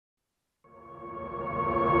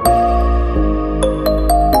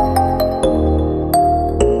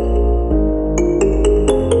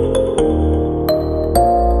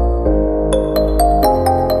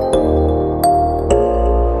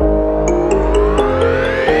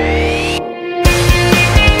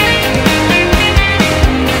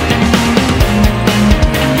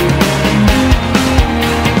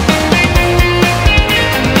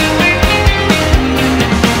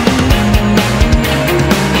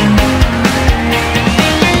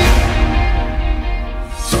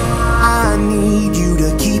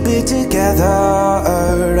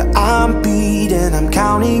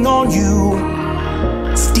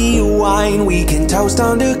ghost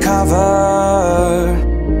undercover.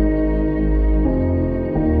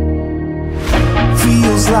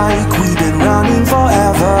 Feels like we've been running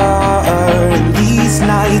forever. And these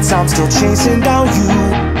nights I'm still chasing down you.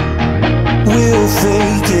 We'll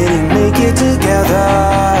fake it and make it together.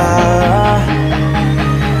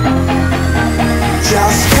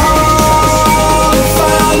 Just come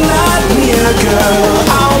find that near girl.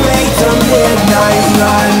 I'll make the midnight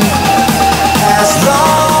run. As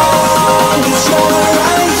long as you're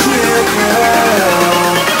right here,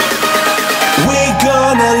 girl, we're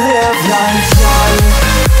gonna live life young.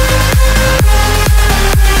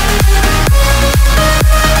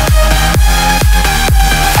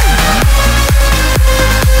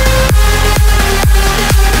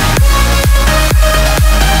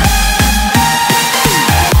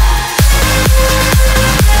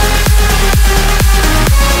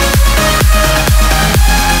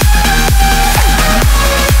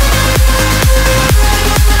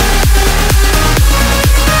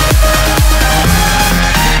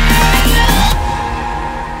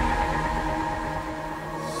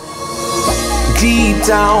 Deep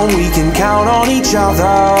down we can count on each other,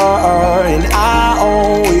 and I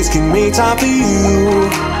always can make time for you.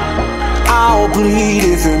 I'll bleed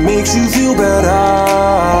if it makes you feel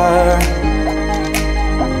better.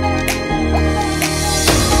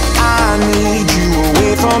 I need you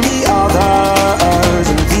away from the others,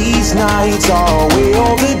 and these nights are way